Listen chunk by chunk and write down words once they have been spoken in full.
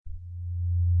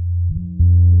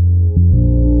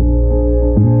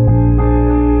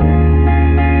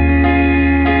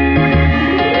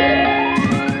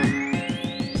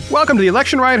welcome to the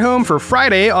election ride home for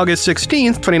Friday, August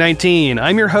 16th, 2019.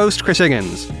 I'm your host, Chris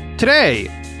Higgins. Today,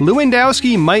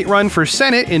 Lewandowski might run for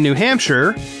Senate in New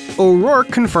Hampshire. O'Rourke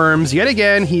confirms yet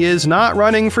again he is not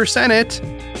running for Senate.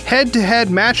 Head-to-head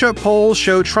matchup polls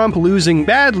show Trump losing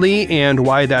badly and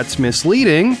why that's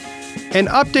misleading. An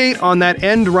update on that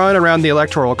end run around the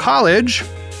Electoral College.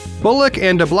 Bullock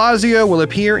and de Blasio will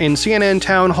appear in CNN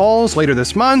town halls later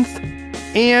this month.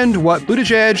 And what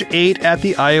Buttigieg ate at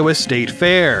the Iowa State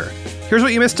Fair. Here's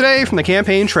what you missed today from the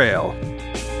campaign trail.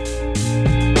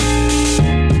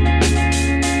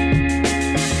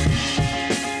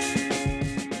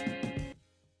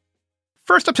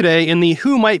 First up today, in the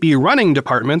Who Might Be Running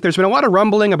department, there's been a lot of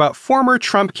rumbling about former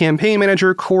Trump campaign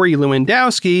manager Corey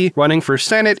Lewandowski running for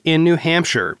Senate in New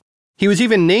Hampshire. He was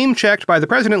even name-checked by the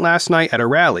president last night at a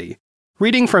rally.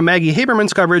 Reading from Maggie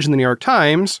Haberman's coverage in the New York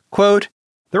Times, quote,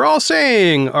 "They're all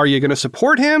saying, 'Are you going to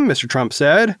support him?' Mr. Trump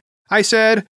said. I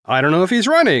said, 'I don't know if he's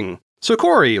running. So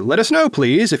Corey, let us know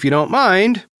please, if you don't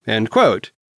mind,' end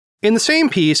quote." In the same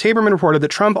piece, Haberman reported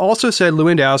that Trump also said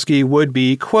Lewandowski would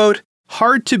be, quote,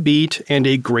 "hard to beat and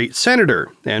a great senator,"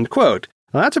 end quote.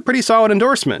 Well, that's a pretty solid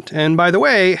endorsement. And by the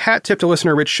way, hat tip to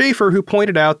listener Rich Schaefer, who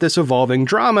pointed out this evolving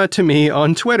drama to me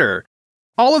on Twitter.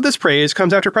 All of this praise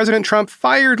comes after President Trump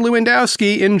fired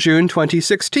Lewandowski in June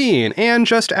 2016, and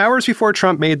just hours before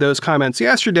Trump made those comments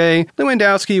yesterday,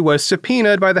 Lewandowski was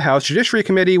subpoenaed by the House Judiciary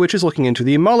Committee, which is looking into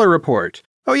the Mueller report.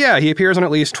 Oh yeah, he appears on at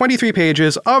least 23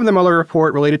 pages of the Mueller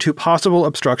report related to possible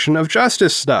obstruction of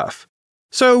justice stuff.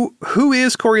 So, who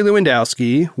is Corey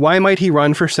Lewandowski, why might he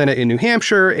run for Senate in New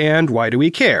Hampshire, and why do we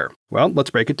care? Well,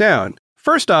 let's break it down.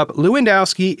 First up,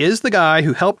 Lewandowski is the guy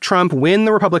who helped Trump win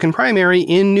the Republican primary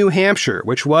in New Hampshire,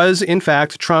 which was, in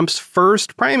fact, Trump's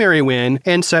first primary win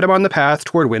and set him on the path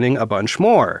toward winning a bunch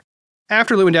more.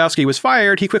 After Lewandowski was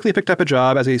fired, he quickly picked up a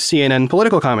job as a CNN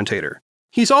political commentator.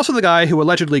 He's also the guy who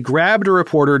allegedly grabbed a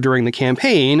reporter during the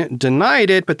campaign,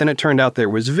 denied it, but then it turned out there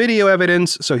was video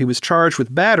evidence, so he was charged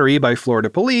with battery by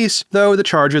Florida police, though the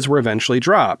charges were eventually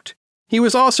dropped. He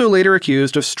was also later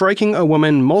accused of striking a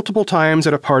woman multiple times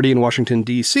at a party in Washington,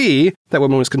 D.C. That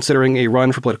woman was considering a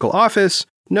run for political office.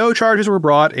 No charges were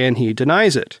brought, and he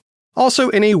denies it. Also,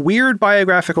 in a weird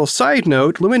biographical side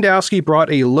note, Lewandowski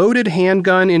brought a loaded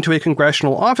handgun into a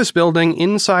congressional office building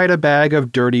inside a bag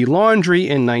of dirty laundry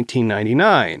in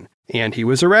 1999, and he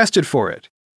was arrested for it.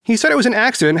 He said it was an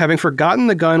accident, having forgotten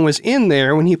the gun was in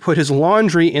there when he put his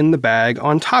laundry in the bag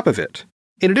on top of it.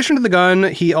 In addition to the gun,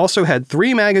 he also had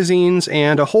 3 magazines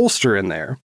and a holster in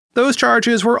there. Those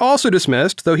charges were also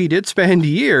dismissed, though he did spend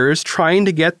years trying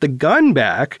to get the gun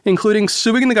back, including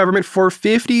suing the government for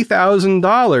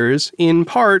 $50,000, in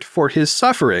part for his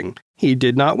suffering. He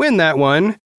did not win that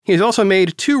one. He's also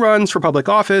made 2 runs for public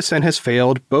office and has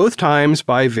failed both times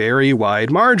by very wide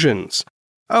margins.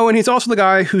 Oh, and he's also the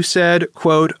guy who said,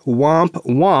 quote, "womp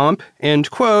womp,"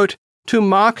 end quote, to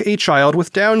mock a child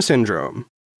with Down syndrome.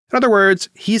 In other words,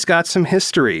 he's got some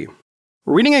history.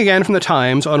 Reading again from the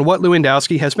Times on what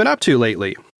Lewandowski has been up to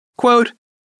lately. Quote,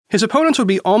 "His opponents would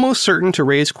be almost certain to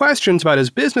raise questions about his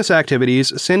business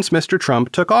activities since Mr.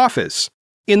 Trump took office.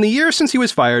 In the years since he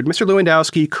was fired, Mr.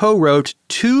 Lewandowski co-wrote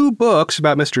 2 books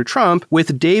about Mr. Trump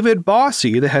with David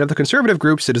Bossie, the head of the conservative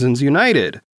group Citizens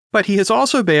United. But he has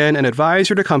also been an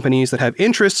advisor to companies that have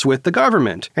interests with the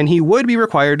government, and he would be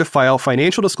required to file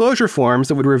financial disclosure forms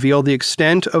that would reveal the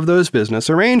extent of those business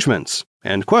arrangements."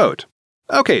 End quote.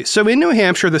 Okay, so in New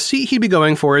Hampshire, the seat he'd be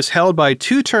going for is held by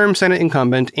 2-term Senate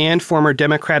incumbent and former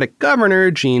Democratic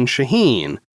Governor Jeanne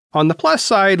Shaheen. On the plus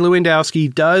side,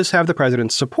 Lewandowski does have the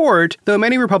president's support, though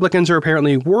many Republicans are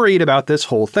apparently worried about this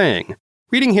whole thing.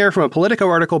 Reading here from a Politico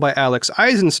article by Alex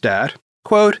Eisenstadt,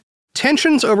 quote,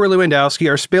 "Tensions over Lewandowski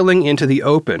are spilling into the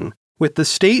open, with the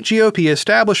state GOP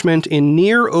establishment in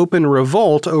near-open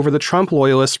revolt over the Trump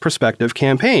loyalists' prospective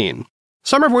campaign.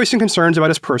 Some are voicing concerns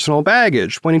about his personal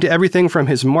baggage, pointing to everything from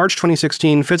his March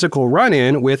 2016 physical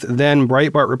run-in with then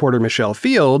Breitbart reporter Michelle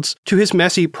Fields to his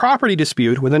messy property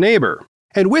dispute with a neighbor.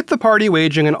 And with the party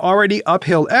waging an already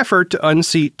uphill effort to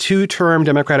unseat 2-term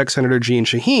Democratic Senator Jeanne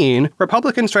Shaheen,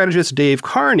 Republican strategist Dave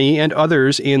Carney and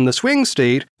others in the swing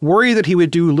state worry that he would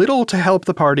do little to help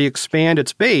the party expand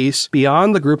its base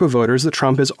beyond the group of voters that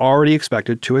Trump is already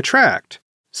expected to attract.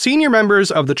 Senior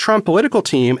members of the Trump political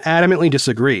team adamantly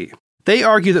disagree. They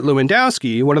argue that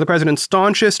Lewandowski, one of the president's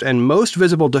staunchest and most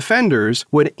visible defenders,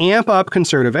 would amp up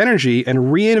conservative energy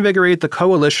and reinvigorate the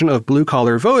coalition of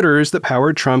blue-collar voters that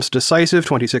powered Trump's decisive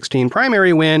 2016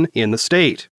 primary win in the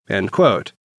state. End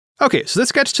quote. Okay, so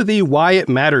this gets to the why it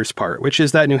matters part, which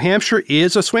is that New Hampshire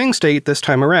is a swing state this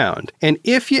time around. And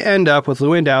if you end up with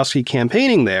Lewandowski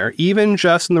campaigning there, even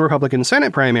just in the Republican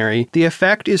Senate primary, the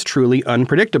effect is truly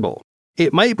unpredictable.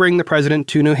 It might bring the president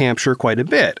to New Hampshire quite a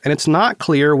bit, and it's not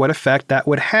clear what effect that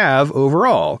would have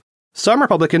overall. Some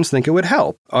Republicans think it would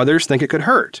help, others think it could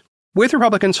hurt. With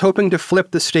Republicans hoping to flip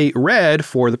the state red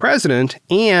for the president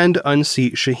and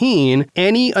unseat Shaheen,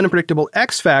 any unpredictable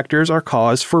X factors are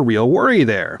cause for real worry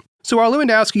there. So while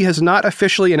Lewandowski has not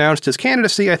officially announced his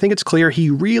candidacy, I think it's clear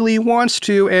he really wants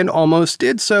to and almost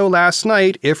did so last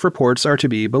night if reports are to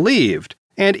be believed.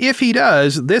 And if he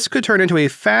does, this could turn into a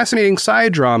fascinating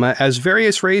side drama as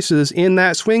various races in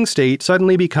that swing state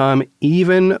suddenly become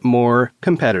even more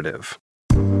competitive.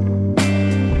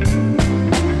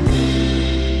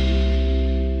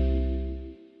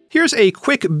 Here's a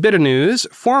quick bit of news.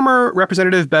 Former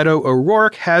Representative Beto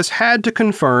O'Rourke has had to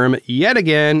confirm yet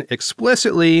again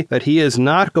explicitly that he is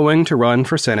not going to run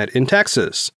for Senate in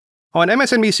Texas. On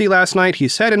MSNBC last night, he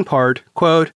said in part,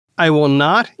 quote, "I will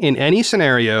not in any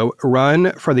scenario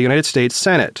run for the United States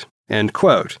Senate," end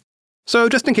quote. So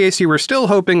just in case you were still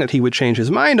hoping that he would change his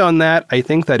mind on that, I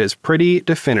think that is pretty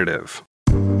definitive.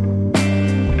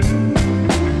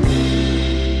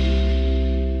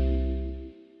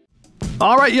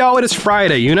 All right, y'all, it is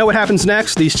Friday. You know what happens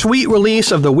next? The sweet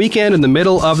release of the weekend in the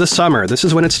middle of the summer. This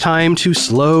is when it's time to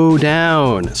slow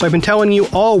down. So I've been telling you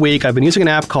all week, I've been using an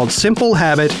app called Simple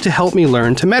Habit to help me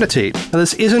learn to meditate. Now,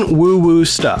 this isn't woo-woo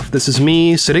stuff. This is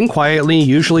me sitting quietly,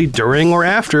 usually during or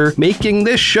after, making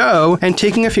this show and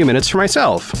taking a few minutes for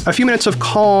myself. A few minutes of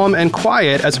calm and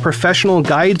quiet as a professional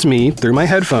guides me through my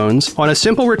headphones on a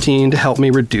simple routine to help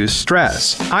me reduce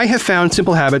stress. I have found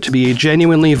Simple Habit to be a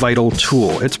genuinely vital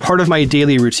tool. It's part of my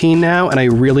daily routine now, and I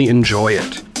really enjoy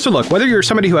it. So look, whether you're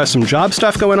somebody who has some job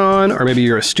stuff going on, or maybe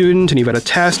you're a student and you've got a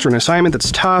test or an assignment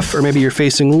that's tough, or maybe you're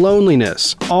facing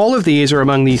loneliness, all of these are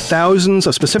among the thousands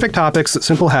of specific topics that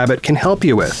Simple Habit can help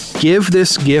you with. Give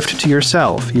this gift to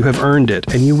yourself. You have earned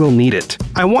it, and you will need it.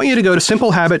 I want you to go to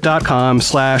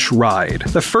simplehabit.com/ride.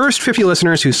 The first 50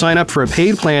 listeners who sign up for a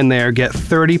paid plan there get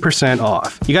 30%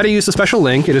 off. You got to use the special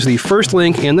link. It is the first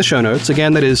link in the show notes.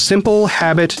 Again, that is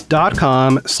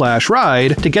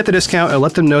simplehabit.com/ride to get the discount and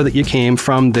let them know that you came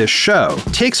from this show.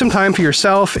 Take some time for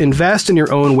yourself. Invest in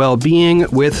your own well-being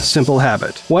with Simple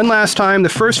Habit. One last time, the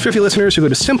first 50 listeners who go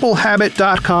to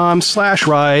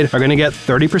simplehabit.com/ride are going to get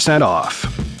 30% off.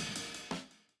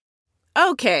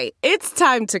 Okay, it's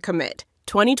time to commit.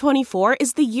 2024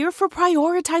 is the year for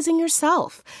prioritizing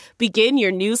yourself. Begin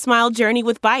your new smile journey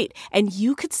with Byte, and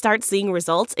you could start seeing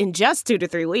results in just 2 to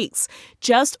 3 weeks.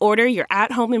 Just order your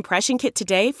at-home impression kit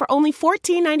today for only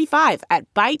 $14.95 at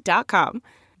Byte.com.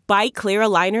 Byte Clear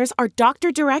aligners are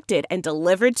doctor-directed and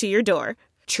delivered to your door.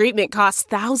 Treatment costs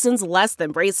thousands less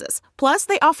than braces. Plus,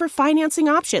 they offer financing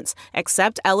options,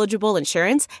 accept eligible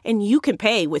insurance, and you can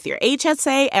pay with your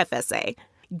HSA FSA.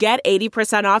 Get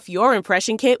 80% off your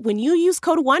impression kit when you use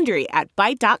code WONDERY at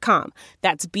Byte.com.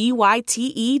 That's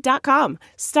BYTE.com.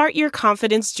 Start your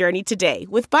confidence journey today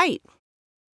with Byte.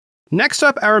 Next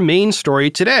up, our main story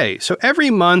today. So every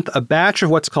month, a batch of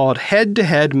what's called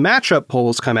head-to-head matchup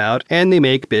polls come out, and they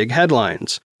make big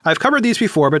headlines. I've covered these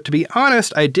before, but to be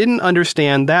honest, I didn't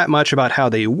understand that much about how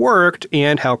they worked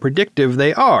and how predictive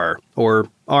they are, or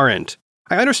aren't.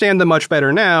 I understand them much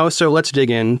better now, so let's dig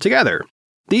in together.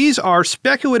 These are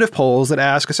speculative polls that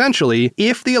ask, essentially,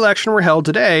 if the election were held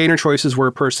today and your choices were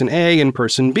person A and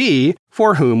person B,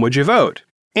 for whom would you vote?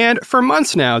 And for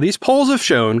months now, these polls have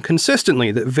shown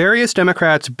consistently that various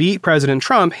Democrats beat President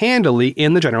Trump handily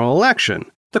in the general election.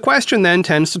 The question then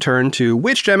tends to turn to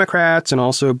which Democrats and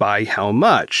also by how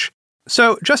much.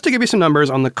 So just to give you some numbers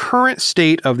on the current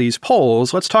state of these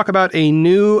polls, let's talk about a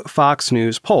new Fox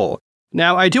News poll.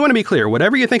 Now, I do want to be clear,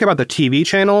 whatever you think about the TV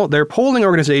channel, their polling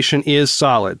organization is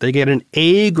solid. They get an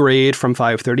A grade from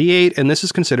 538, and this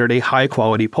is considered a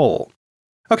high-quality poll.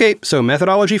 Okay, so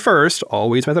methodology first,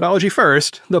 always methodology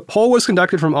first. The poll was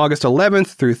conducted from August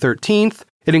 11th through 13th.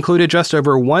 It included just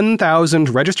over 1,000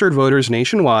 registered voters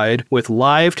nationwide with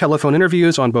live telephone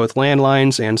interviews on both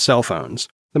landlines and cell phones.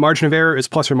 The margin of error is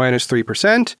plus or minus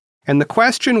 3%. And the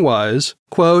question was,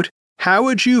 quote, how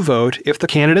would you vote if the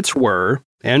candidates were,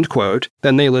 end quote,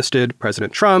 then they listed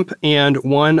President Trump and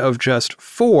one of just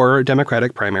 4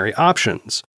 Democratic primary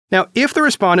options. Now, if the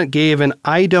respondent gave an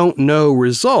I don't know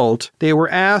result, they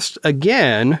were asked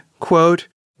again, quote,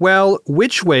 well,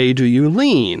 which way do you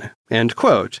lean? End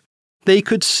quote. They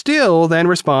could still then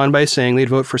respond by saying they'd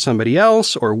vote for somebody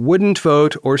else, or wouldn't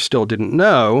vote, or still didn't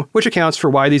know, which accounts for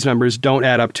why these numbers don't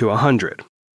add up to 100.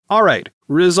 All right,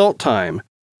 result time.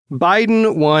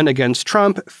 Biden won against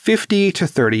Trump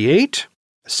 50-38.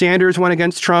 Sanders won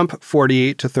against Trump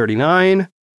 48-39.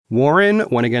 Warren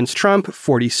won against Trump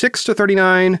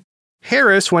 46-39.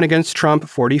 Harris won against Trump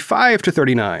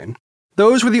 45-39.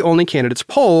 Those were the only candidates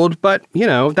polled, but,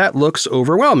 that looks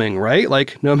overwhelming, right?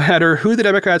 Like, no matter who the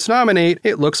Democrats nominate,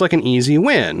 it looks like an easy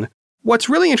win. What's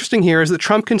really interesting here is that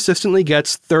Trump consistently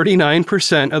gets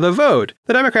 39% of the vote.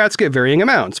 The Democrats get varying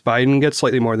amounts. Biden gets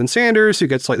slightly more than Sanders, who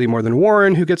gets slightly more than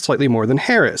Warren, who gets slightly more than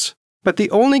Harris. But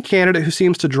the only candidate who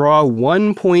seems to draw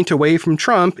 1 point away from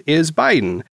Trump is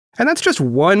Biden. And that's just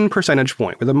 1 percentage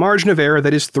point, with a margin of error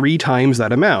that is 3 times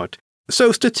that amount.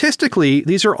 So statistically,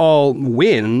 these are all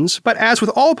wins, but as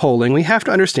with all polling, we have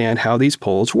to understand how these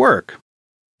polls work.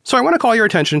 So I want to call your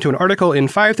attention to an article in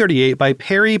 538 by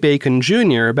Perry Bacon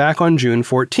Jr. back on June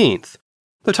 14th.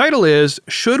 The title is,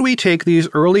 Should We Take These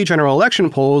Early General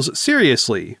Election Polls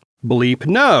Seriously? Bleep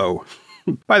no.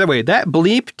 By the way, that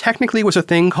bleep technically was a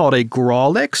thing called a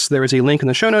Grawlix. There is a link in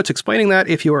the show notes explaining that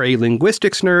if you are a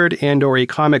linguistics nerd and or a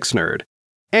comics nerd.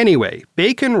 Anyway,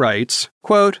 Bacon writes,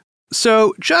 quote,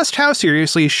 So, just how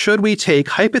seriously should we take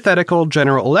hypothetical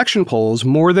general election polls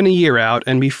more than a year out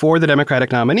and before the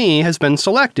Democratic nominee has been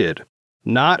selected?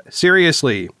 Not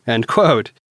seriously, end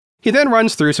quote. He then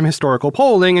runs through some historical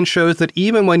polling and shows that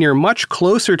even when you're much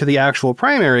closer to the actual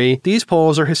primary, these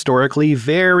polls are historically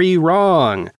very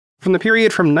wrong. From the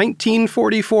period from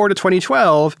 1944 to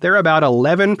 2012, they're about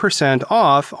 11%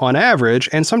 off on average,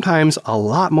 and sometimes a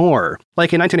lot more.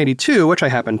 Like in 1982, which I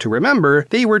happen to remember,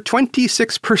 they were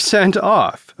 26%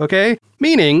 off, okay?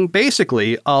 Meaning,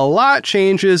 basically, a lot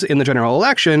changes in the general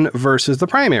election versus the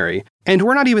primary. And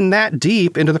we're not even that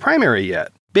deep into the primary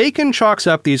yet. Bacon chalks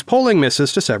up these polling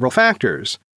misses to several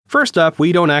factors. First up,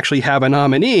 we don't actually have a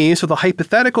nominee, so the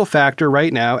hypothetical factor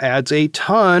right now adds a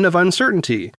ton of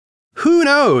uncertainty. Who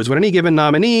knows what any given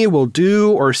nominee will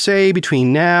do or say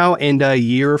between now and a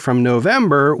year from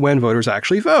November when voters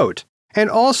actually vote? And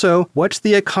also, what's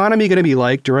the economy going to be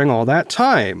like during all that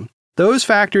time? Those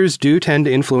factors do tend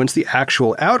to influence the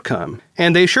actual outcome,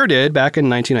 and they sure did back in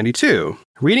 1992.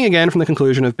 Reading again from the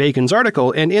conclusion of Bacon's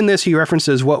article, and in this he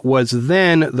references what was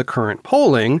then the current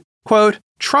polling, quote,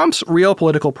 Trump's real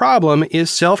political problem is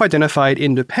self-identified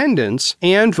independents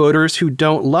and voters who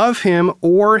don't love him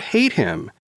or hate him.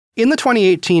 In the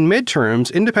 2018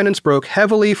 midterms, independents broke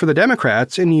heavily for the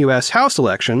Democrats in U.S. House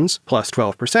elections, plus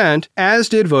 12%, as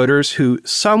did voters who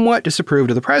somewhat disapproved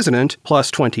of the president,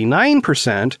 plus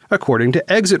 29%, according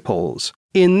to exit polls.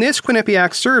 In this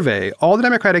Quinnipiac survey, all the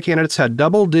Democratic candidates had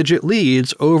double-digit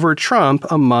leads over Trump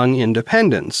among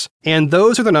independents. And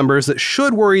those are the numbers that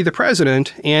should worry the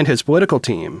president and his political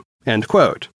team. End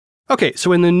quote. Okay,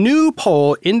 so in the new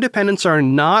poll, independents are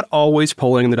not always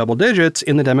polling in the double digits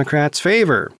in the Democrats'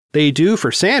 favor. They do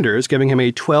for Sanders, giving him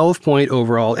a 12-point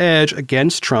overall edge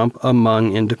against Trump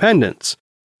among independents.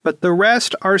 But the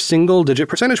rest are single-digit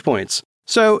percentage points.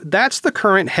 So that's the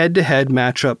current head-to-head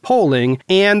matchup polling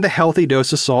and the healthy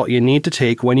dose of salt you need to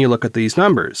take when you look at these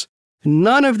numbers.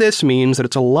 None of this means that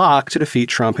it's a lock to defeat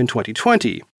Trump in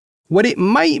 2020. What it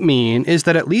might mean is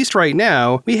that at least right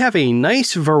now, we have a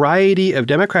nice variety of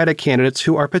Democratic candidates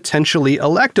who are potentially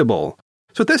electable.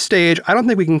 So at this stage, I don't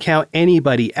think we can count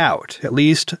anybody out, at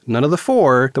least none of the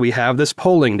 4 that we have this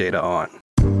polling data on.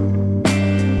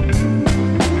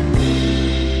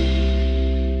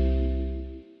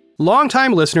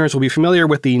 Longtime listeners will be familiar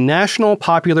with the National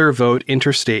Popular Vote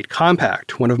Interstate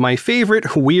Compact, one of my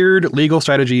favorite weird legal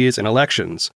strategies in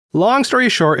elections. Long story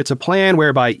short, it's a plan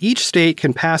whereby each state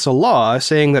can pass a law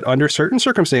saying that under certain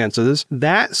circumstances,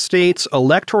 that state's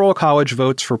electoral college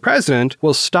votes for president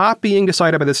will stop being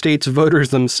decided by the state's voters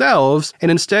themselves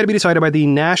and instead be decided by the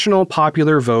national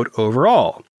popular vote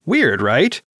overall. Weird,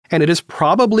 right? And it is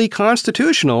probably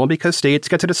constitutional because states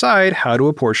get to decide how to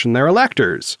apportion their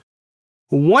electors.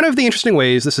 One of the interesting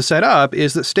ways this is set up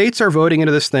is that states are voting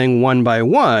into this thing one by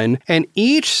one, and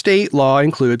each state law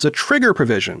includes a trigger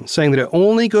provision, saying that it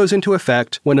only goes into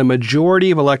effect when a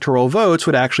majority of electoral votes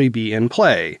would actually be in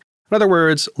play. In other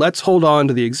words, let's hold on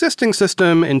to the existing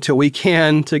system until we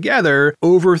can, together,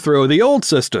 overthrow the old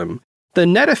system. The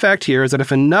net effect here is that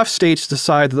if enough states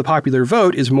decide that the popular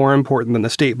vote is more important than the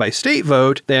state-by-state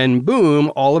vote, then boom,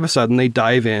 all of a sudden they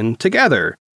dive in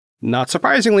together. Not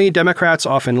surprisingly, Democrats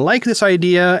often like this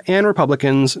idea, and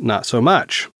Republicans not so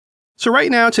much. So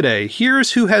right now today,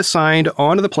 here's who has signed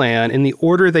onto the plan in the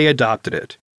order they adopted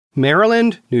it.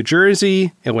 Maryland, New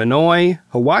Jersey, Illinois,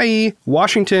 Hawaii,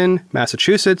 Washington,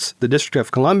 Massachusetts, the District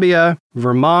of Columbia,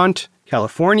 Vermont,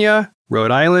 California, Rhode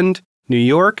Island, New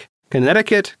York,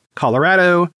 Connecticut,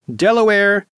 Colorado,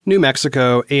 Delaware, New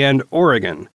Mexico, and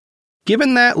Oregon.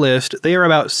 Given that list, they are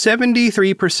about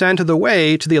 73% of the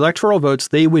way to the electoral votes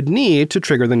they would need to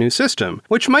trigger the new system,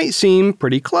 which might seem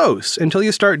pretty close until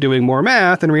you start doing more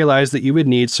math and realize that you would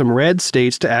need some red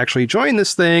states to actually join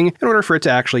this thing in order for it to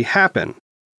actually happen.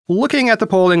 Looking at the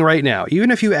polling right now,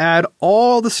 even if you add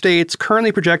all the states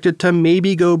currently projected to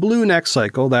maybe go blue next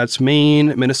cycle, that's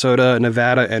Maine, Minnesota,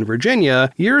 Nevada, and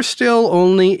Virginia, you're still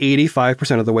only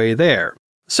 85% of the way there.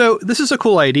 So this is a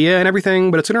cool idea and everything,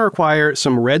 but it's going to require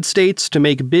some red states to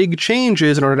make big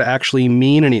changes in order to actually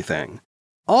mean anything.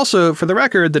 Also, for the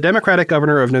record, the Democratic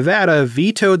governor of Nevada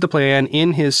vetoed the plan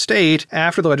in his state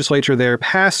after the legislature there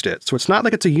passed it, so it's not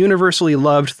like it's a universally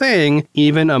loved thing,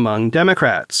 even among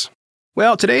Democrats.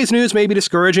 Well, today's news may be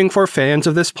discouraging for fans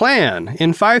of this plan.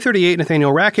 In 538,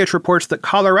 Nathaniel Rakich reports that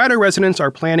Colorado residents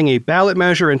are planning a ballot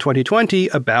measure in 2020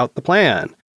 about the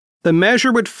plan. The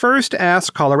measure would first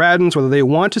ask Coloradans whether they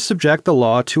want to subject the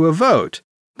law to a vote.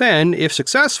 Then, if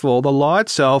successful, the law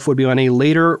itself would be on a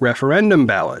later referendum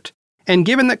ballot. And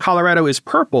given that Colorado is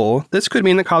purple, this could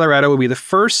mean that Colorado would be the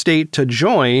first state to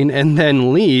join and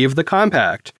then leave the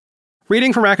compact.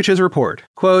 Reading from Rakich's report,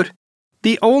 quote,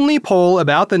 "The only poll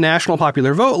about the national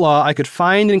popular vote law I could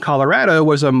find in Colorado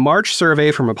was a March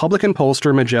survey from Republican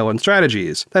pollster Magellan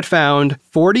Strategies that found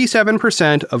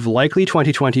 47% of likely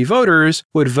 2020 voters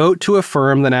would vote to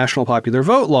affirm the national popular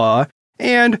vote law,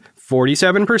 and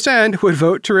 47% would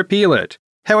vote to repeal it.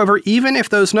 However, even if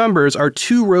those numbers are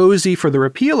too rosy for the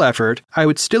repeal effort, I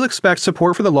would still expect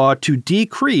support for the law to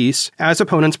decrease as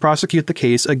opponents prosecute the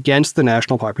case against the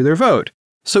national popular vote.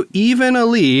 So even a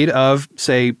lead of,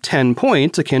 say, 10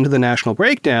 points, akin to the national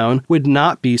breakdown, would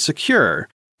not be secure.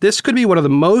 This could be one of the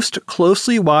most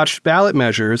closely watched ballot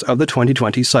measures of the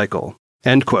 2020 cycle."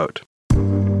 End quote.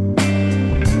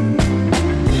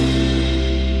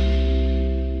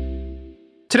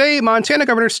 Today, Montana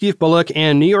Governor Steve Bullock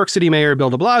and New York City Mayor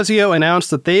Bill de Blasio announced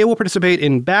that they will participate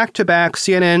in back-to-back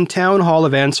CNN town hall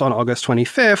events on August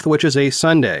 25th, which is a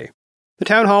Sunday. The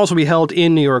town halls will be held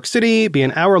in New York City, be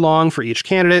an hour long for each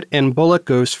candidate, and Bullock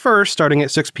goes first starting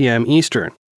at 6 p.m.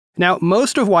 Eastern. Now,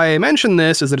 most of why I mention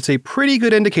this is that it's a pretty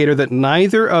good indicator that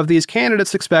neither of these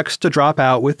candidates expects to drop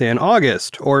out within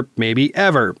August, or maybe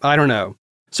ever, I don't know.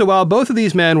 So while both of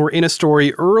these men were in a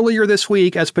story earlier this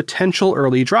week as potential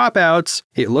early dropouts,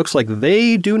 it looks like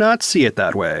they do not see it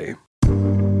that way.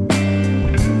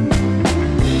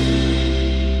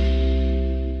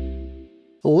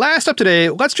 Last up today,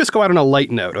 let's just go out on a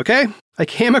light note, okay? I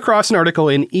came across an article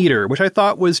in Eater, which I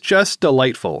thought was just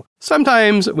delightful.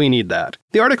 Sometimes we need that.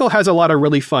 The article has a lot of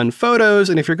really fun photos,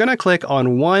 and if you're going to click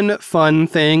on one fun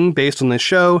thing based on this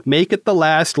show, make it the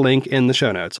last link in the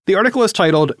show notes. The article is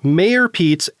titled, "Mayor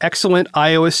Pete's Excellent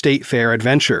Iowa State Fair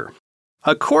Adventure."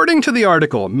 According to the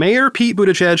article, Mayor Pete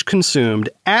Buttigieg consumed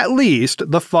at least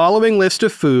the following list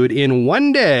of food in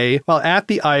one day while at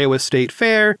the Iowa State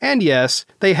Fair, and yes,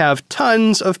 they have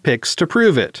tons of pics to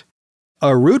prove it.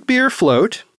 A root beer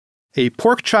float, a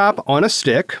pork chop on a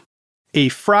stick, a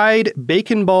fried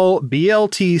bacon ball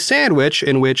BLT sandwich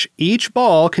in which each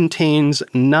ball contains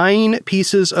 9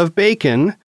 pieces of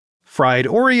bacon, fried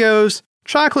Oreos,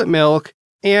 chocolate milk,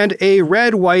 and a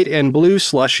red, white, and blue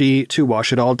slushie to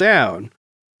wash it all down.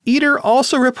 Eater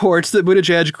also reports that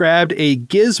Buttigieg grabbed a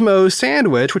gizmo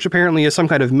sandwich, which apparently is some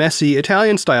kind of messy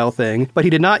Italian-style thing, but he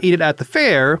did not eat it at the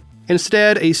fair.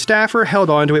 Instead, a staffer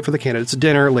held on to it for the candidates'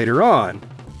 dinner later on.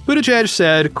 Buttigieg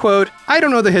said, quote, "I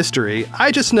don't know the history.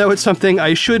 I just know it's something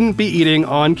I shouldn't be eating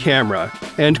on camera."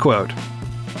 End quote.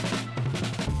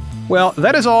 Well,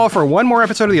 that is all for one more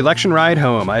episode of the Election Ride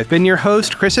Home. I've been your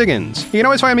host, Chris Higgins. You can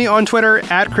always find me on Twitter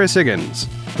at Chris Higgins.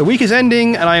 The week is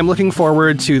ending, and I am looking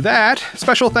forward to that.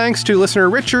 Special thanks to listener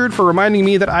Richard for reminding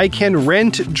me that I can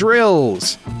rent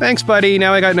drills. Thanks, buddy.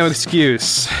 Now I got no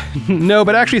excuse. No,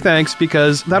 but actually thanks,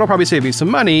 because that'll probably save me some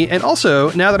money. And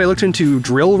also, now that I looked into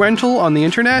drill rental on the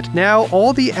internet, now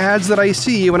all the ads that I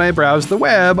see when I browse the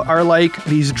web are like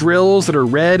these drills that are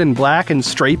red and black and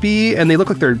stripy, and they look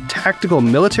like they're tactical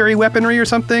military weaponry or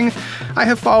something. I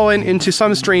have fallen into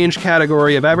some strange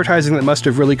category of advertising that must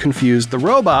have really confused the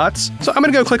robots. So I'm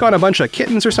gonna go click on a bunch of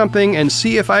kittens or something and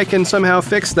see if I can somehow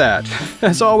fix that.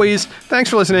 As always, thanks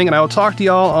for listening, and I will talk to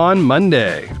y'all on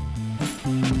Monday.